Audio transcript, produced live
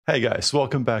Hey guys,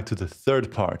 welcome back to the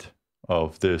third part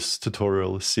of this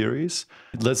tutorial series.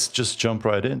 Let's just jump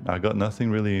right in. I got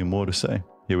nothing really more to say.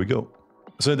 Here we go.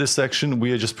 So in this section,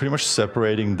 we are just pretty much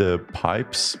separating the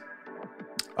pipes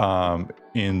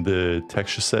in the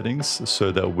texture settings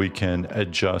so that we can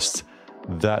adjust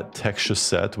that texture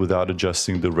set without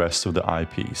adjusting the rest of the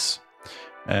eyepiece.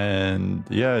 And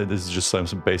yeah, this is just some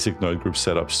basic node group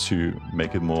setups to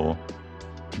make it more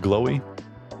glowy.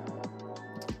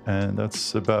 And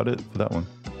that's about it for that one.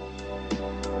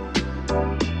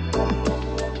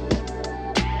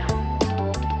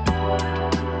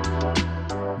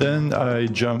 Then I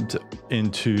jumped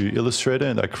into Illustrator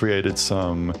and I created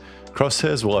some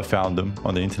crosshairs. Well, I found them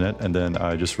on the internet and then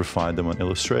I just refined them on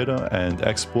Illustrator and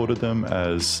exported them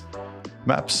as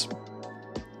maps,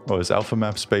 or as alpha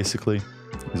maps basically,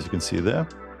 as you can see there.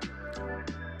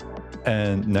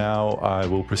 And now I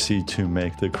will proceed to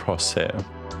make the crosshair.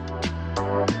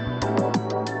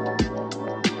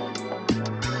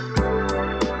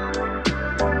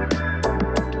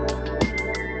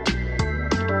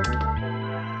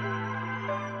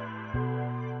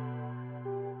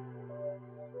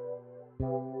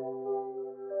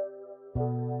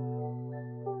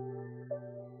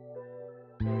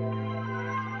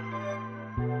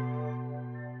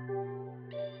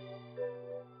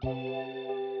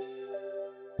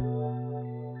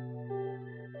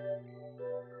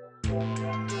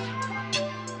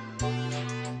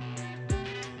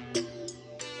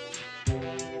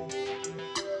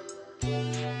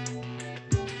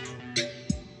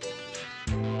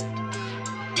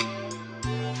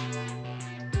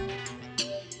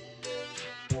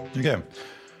 Okay,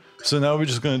 so now we're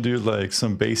just going to do like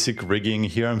some basic rigging.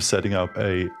 Here I'm setting up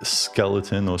a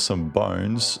skeleton or some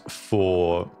bones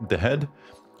for the head.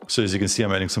 So as you can see,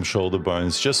 I'm adding some shoulder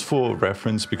bones just for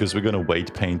reference because we're going to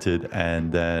weight paint it,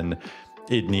 and then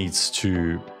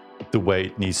the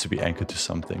weight needs to be anchored to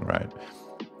something, right?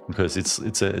 Because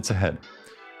it's a head.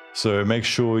 So make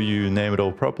sure you name it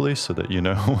all properly so that you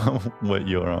know what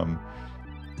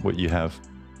you have.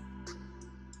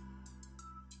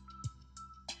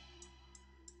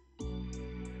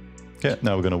 Okay,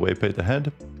 now we're going to weight paint the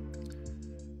head.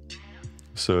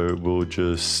 So we'll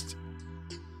just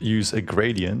use a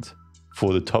gradient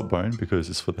for the top bone because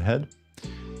it's for the head.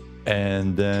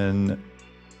 And then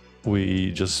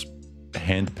we just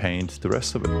hand paint the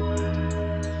rest of it.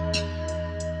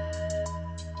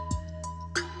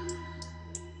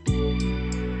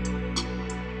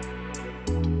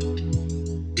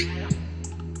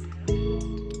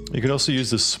 You can also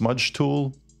use the smudge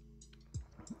tool.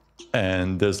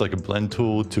 And there's like a blend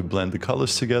tool to blend the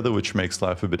colors together, which makes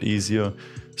life a bit easier.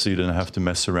 So you don't have to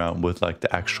mess around with like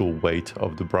the actual weight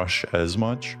of the brush as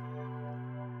much.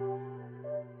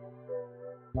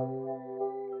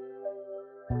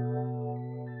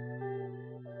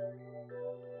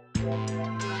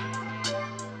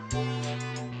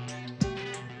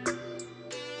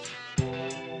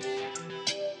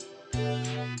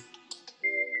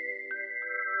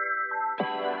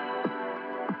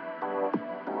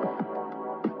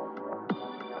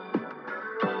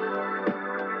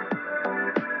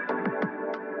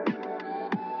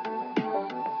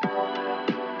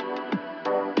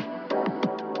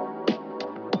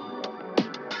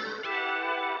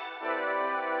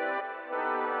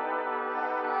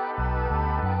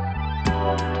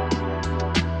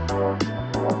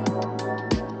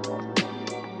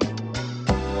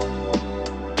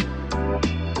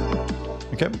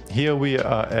 Okay, here we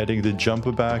are adding the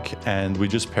jumper back and we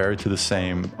just pair it to the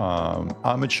same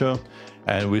armature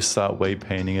and we start weight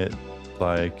painting it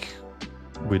like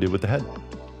we did with the head.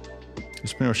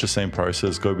 It's pretty much the same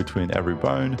process. Go between every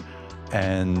bone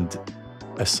and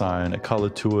assign a color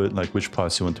to it, like which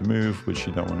parts you want to move, which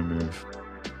you don't want to move.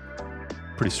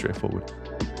 Pretty straightforward.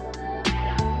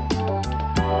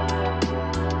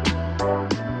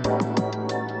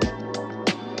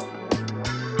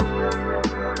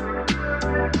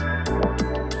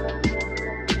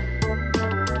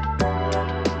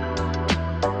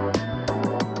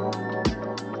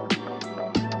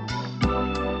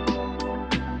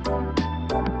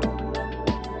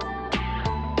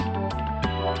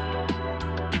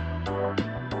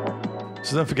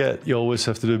 So don't forget, you always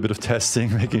have to do a bit of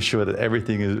testing, making sure that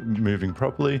everything is moving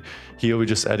properly. Here we're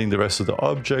just adding the rest of the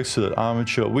objects to the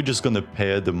armature. We're just going to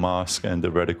pair the mask and the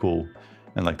reticle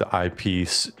and like the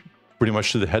eyepiece pretty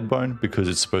much to the head bone because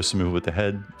it's supposed to move with the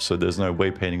head. So there's no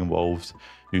weight painting involved.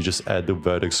 You just add the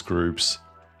vertex groups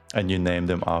and you name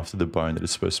them after the bone that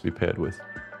it's supposed to be paired with.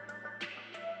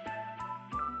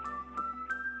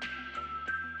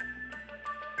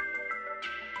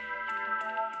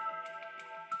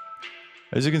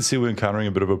 As you can see, we're encountering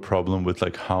a bit of a problem with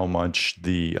like how much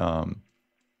the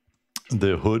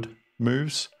hood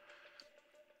moves.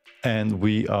 And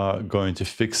we are going to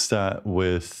fix that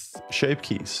with shape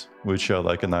keys, which are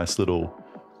like a nice little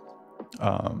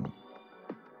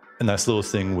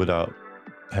thing without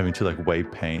having to like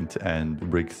weight paint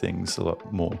and rig things a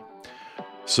lot more.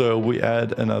 So we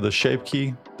add another shape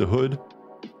key, the hood,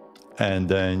 and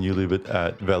then you leave it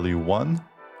at value 1,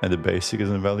 and the basic is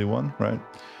in value 1, right?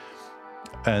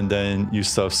 And then you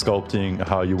start sculpting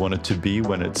how you want it to be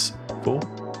when it's full.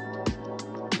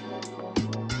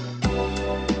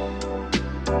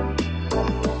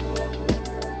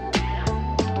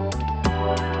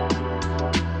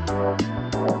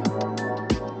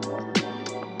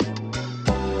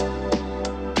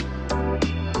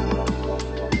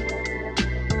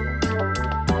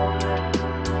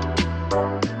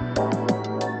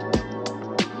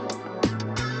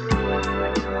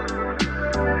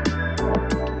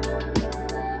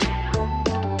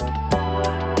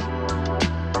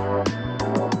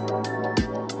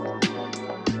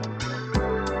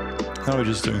 Now we're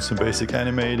just doing some basic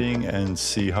animating and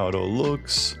see how it all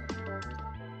looks.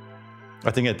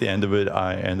 I think at the end of it,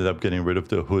 I ended up getting rid of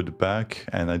the hood back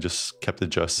and I just kept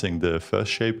adjusting the first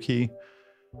shape key.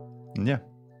 And yeah.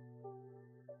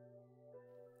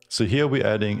 So here we're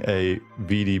adding a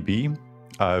VDB.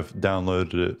 I've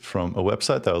downloaded it from a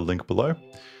website that I'll link below.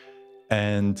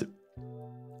 And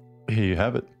here you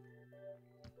have it.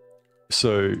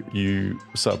 So you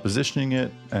start positioning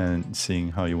it and seeing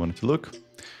how you want it to look.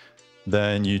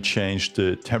 Then you change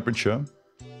the temperature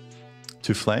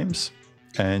to flames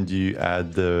and you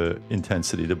add the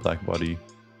intensity, the black body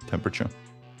temperature,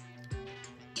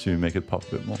 to make it pop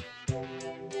a bit more.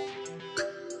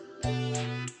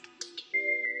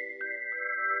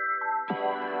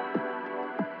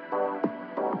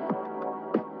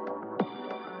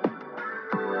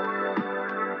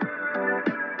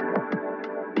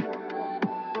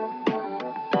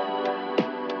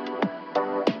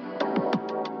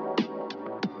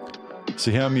 So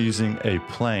here I'm using a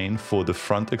plane for the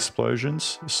front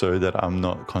explosions so that I'm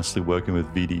not constantly working with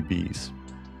VDBs.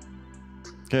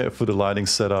 Okay, for the lighting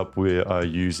setup, we are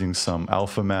using some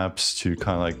alpha maps to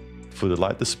kind of like for the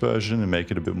light dispersion and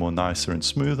make it a bit more nicer and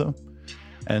smoother.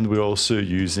 And we're also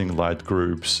using light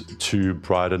groups to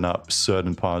brighten up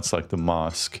certain parts like the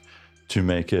mask to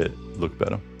make it look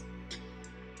better.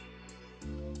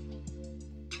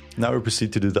 Now we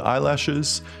proceed to do the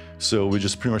eyelashes. So we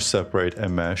just pretty much separate a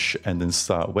mesh and then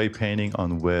start weight painting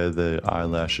on where the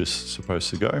eyelash is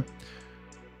supposed to go.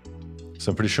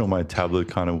 So I'm pretty sure my tablet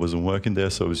kind of wasn't working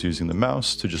there, so I was using the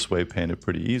mouse to just weight paint it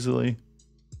pretty easily.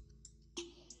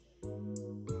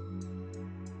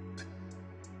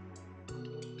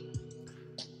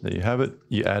 There you have it.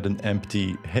 You add an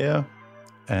empty hair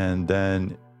and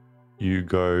then you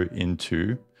go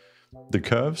into the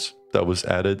curves that was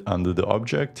added under the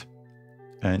object.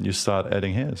 And you start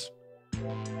adding hairs.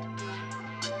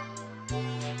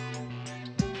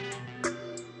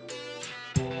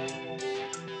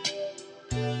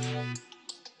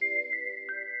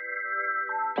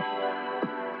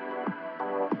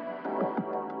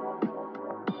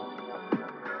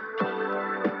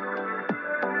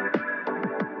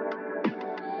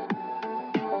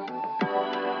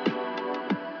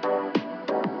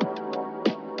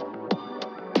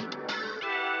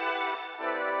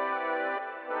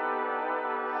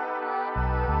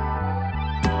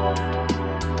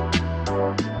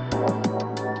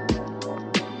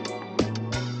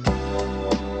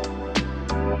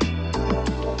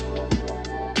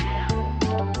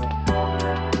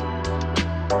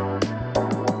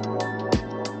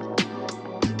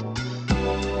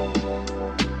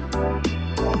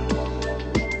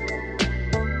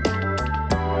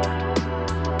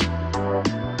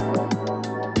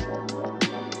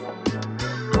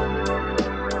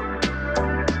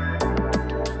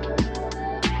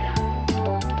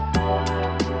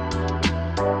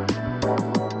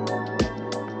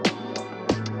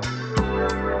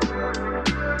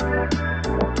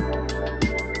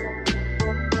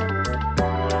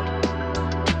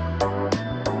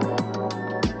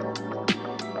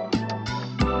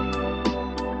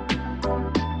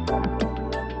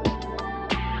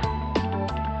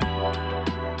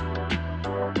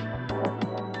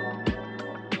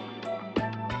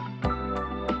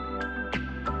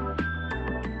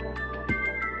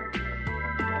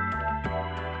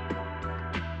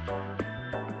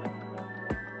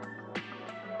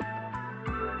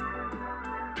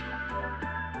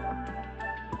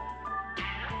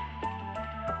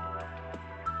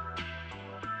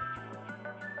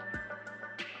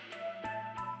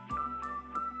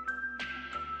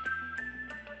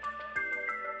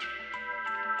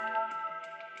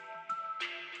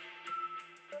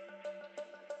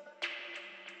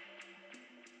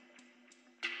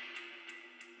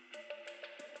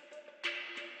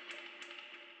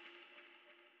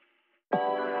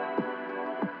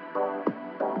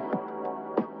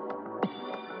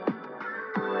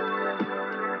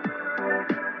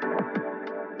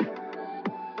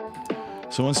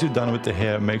 So once you're done with the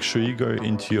hair, make sure you go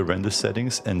into your render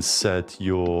settings and set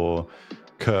your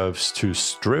curves to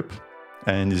strip.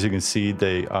 And as you can see,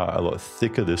 they are a lot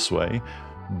thicker this way.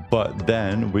 But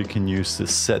then we can use the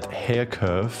set hair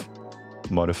curve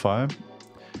modifier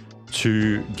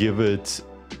to give it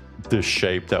the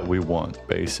shape that we want,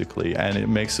 basically. And it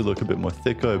makes it look a bit more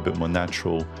thicker, a bit more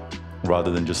natural,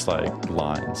 rather than just like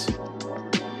lines.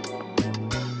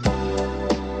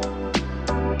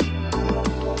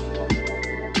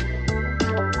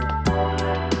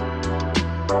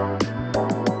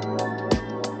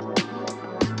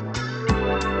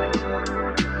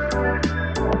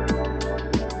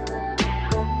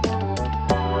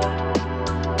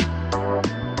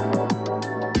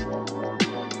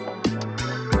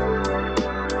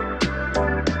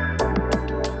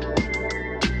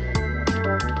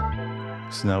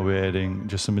 So now we're adding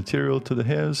just some material to the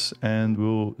hairs and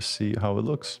we'll see how it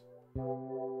looks.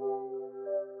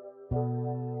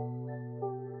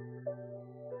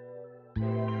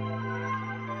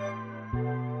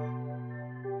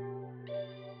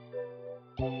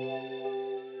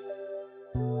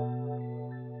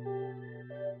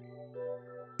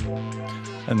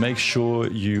 And make sure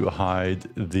you hide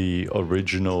the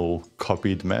original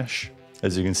copied mesh.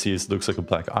 As you can see, it looks like a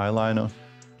black eyeliner.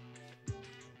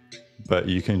 But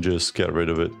you can just get rid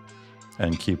of it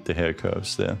and keep the hair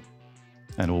curves there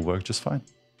and it will work just fine.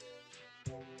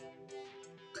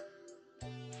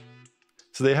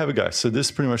 So there you have it, guys. So this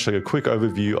is pretty much like a quick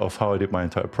overview of how I did my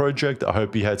entire project. I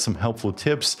hope you had some helpful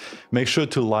tips. Make sure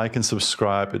to like and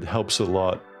subscribe. It helps a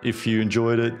lot if you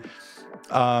enjoyed it.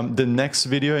 The next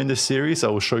video in this series, I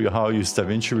will show you how I use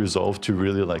DaVinci Resolve to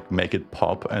really like make it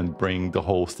pop and bring the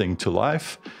whole thing to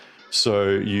life. So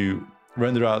you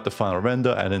render out the final render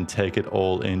and then take it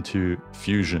all into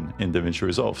Fusion in DaVinci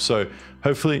Resolve. So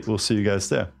hopefully we'll see you guys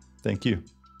there. Thank you.